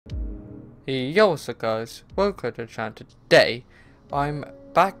Yo, what's up guys, welcome to the channel. Today I'm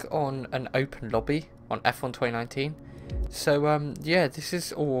back on an open lobby on F1 2019. So yeah, this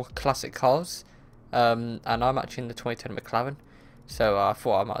is all classic cars, and I'm actually in the 2010 McLaren. So I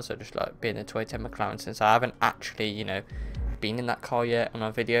thought I might as well just like be in the 2010 McLaren since I haven't actually, been in that car yet on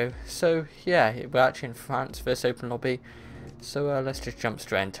a video. So yeah, we're actually in France for this open lobby. So let's just jump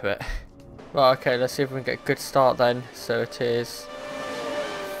straight into it. Right, okay, let's see if we can get a good start then. So it is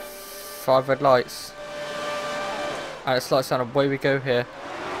 5 red lights, and it's lights down, away we go here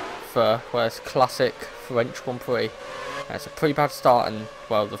for where it's classic French Grand Prix. And it's a pretty bad start, and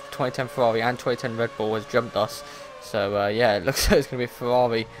well, the 2010 Ferrari and 2010 Red Bull has jumped us. So yeah, it looks like it's going to be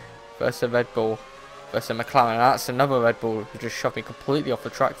Ferrari versus Red Bull versus McLaren, and that's another Red Bull who just shoved me completely off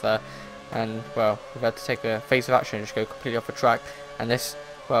the track there. And well, we've had to take a phase of action and just go completely off the track. And this,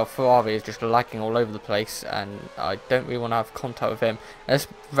 well, Ferrari is just lagging all over the place, and I don't really want to have contact with him. And this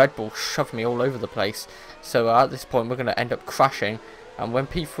Red Bull shoved me all over the place. So at this point, we're going to end up crashing. And we're in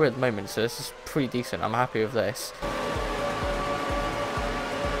P3 at the moment, so this is pretty decent. I'm happy with this.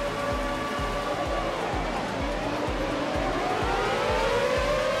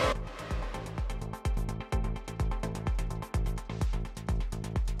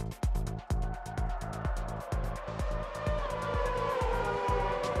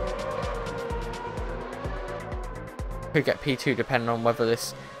 Could get P2 depending on whether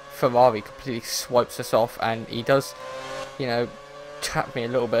this Ferrari completely swipes us off, and he does, tap me a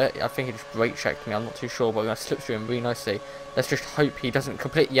little bit. I think he just brake checked me, I'm not too sure, but I'm going to slip through him really nicely. Let's just hope he doesn't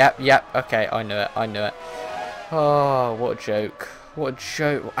complete. Yep, okay, I knew it. Oh, what a joke,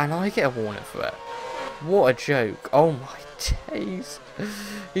 and I get a warning for it. What a joke. Oh my days.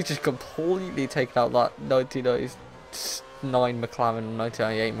 He's just completely taken out that 1999 McLaren and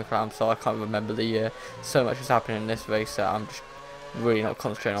 1998 McLaren, so I can't remember the year. So much has happened in this race that I'm just really not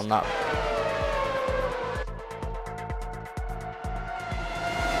concentrating on that.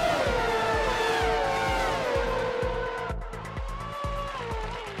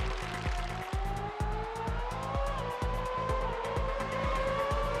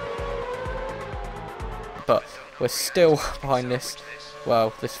 But we're still behind this,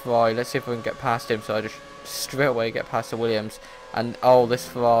 well, this Ferrari. Let's see if we can get past him. So I just straight away get past the Williams. And oh, this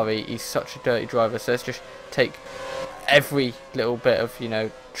Ferrari, he's such a dirty driver. So let's just take every little bit of,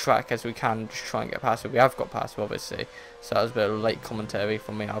 track as we can, just try and get past it. We have got past it, obviously. So that was a bit of late commentary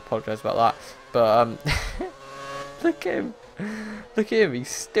from me. I apologise about that. But look at him. Look at him. He's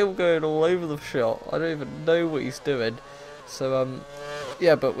still going all over the shot. I don't even know what he's doing. So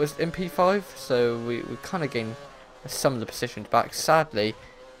yeah, but we're in P5, so we kind of gained some of the positions back. Sadly,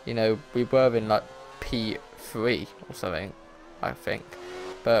 we were in like P3 or something, I think,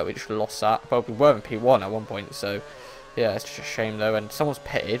 but we just lost that. Well, we were in P1 at one point, so yeah, it's just a shame though. And someone's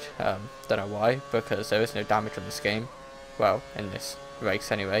pitted, don't know why, because there is no damage on this game, well, in this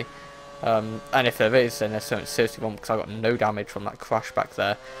race anyway. And if there is, then there's something seriously wrong, because I got no damage from that crash back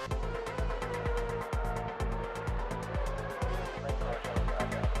there.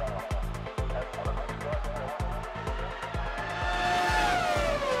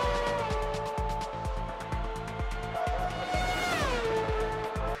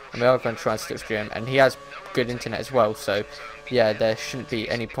 We are going to try and slipstream him, and he has good internet as well, so yeah, there shouldn't be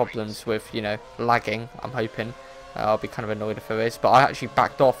any problems with lagging. I'm hoping. I'll be kind of annoyed if there is, but I actually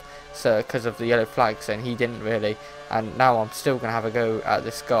backed off because of the yellow flags, and he didn't really. And now I'm still going to have a go at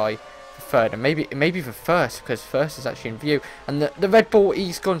this guy for third, and maybe for first, because first is actually in view. And the Red Bull,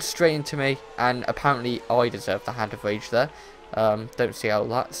 he's gone straight into me, and apparently I deserve the hand of rage there. Don't see how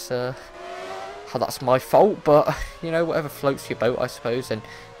that's my fault, but whatever floats your boat, I suppose. And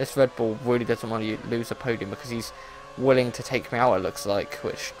this Red Bull really doesn't want to lose a podium, because he's willing to take me out, it looks like,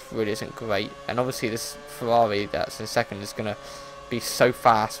 which really isn't great. And obviously this Ferrari that's in second is going to be so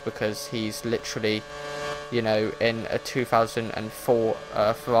fast, because he's literally in a 2004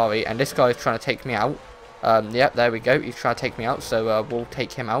 Ferrari, and this guy is trying to take me out. Yep, there we go, he's trying to take me out, so we'll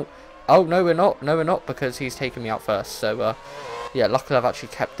take him out. Oh, no we're not, because he's taking me out first. So yeah, luckily I've actually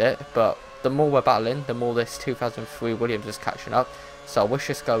kept it, but the more we're battling, the more this 2003 Williams is catching up. So I wish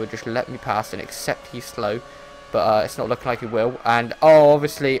this guy would just let me pass and accept he's slow. But it's not looking like he will. And oh,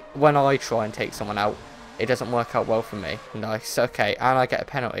 obviously, when I try and take someone out, it doesn't work out well for me. Nice, okay, and I get a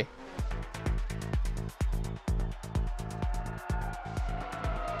penalty.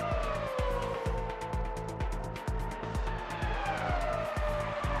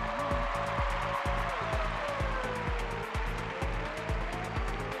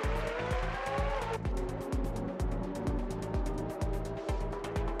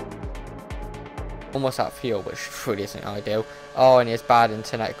 almost out of fuel, which really isn't ideal. Oh, and he has bad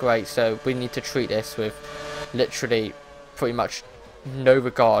internet. Great. So we need to treat this with literally pretty much no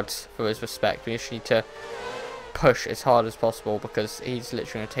regards for his respect. We just need to push as hard as possible because he's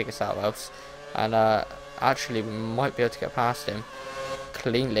literally going to take us out else. And actually, we might be able to get past him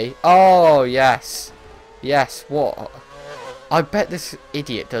cleanly. Oh, yes. Yes, what? I bet this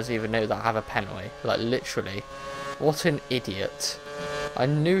idiot doesn't even know that I have a penalty. Like, literally. What an idiot. I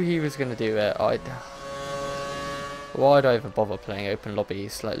knew he was going to do it. Why'd I even bother playing open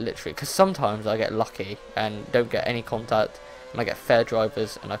lobbies? Like, literally. Because sometimes I get lucky and don't get any contact. And I get fair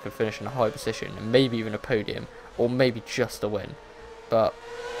drivers and I can finish in a high position. And maybe even a podium. Or maybe just a win. But,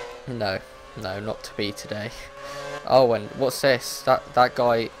 no. No, not to be today. Oh, and what's this? That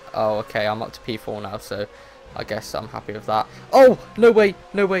guy... Oh, okay. I'm up to P4 now, so... I guess I'm happy with that. Oh, no way,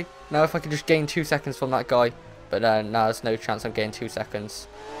 no way. Now if I could just gain 2 seconds from that guy. But now there's no chance I'm getting 2 seconds.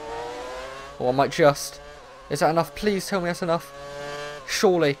 Or I might just. Is that enough? Please tell me that's enough.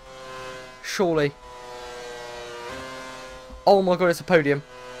 Surely. Surely. Oh my god, it's a podium.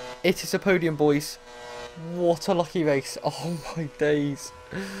 It is a podium, boys. What a lucky race. Oh my days.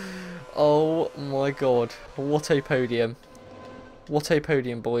 Oh my god. What a podium. What a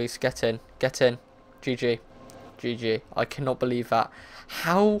podium, boys. Get in. Get in. GG. GG. I cannot believe that.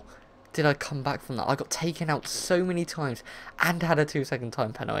 How did I come back from that? I got taken out so many times and had a 2-second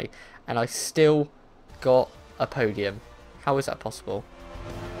time penalty. And I still got a podium. How is that possible?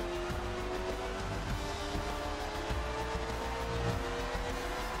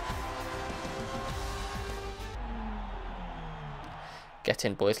 Get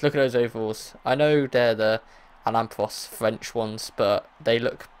in, boys. Look at those overalls. I know they're the Alampros French ones, but they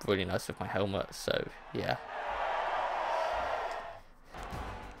look really nice with my helmet. So, yeah.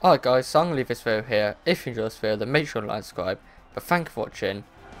 Alright guys, so I'm going to leave this video here. If you enjoyed this video, then make sure to like and subscribe. But thank you for watching,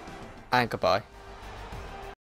 and goodbye.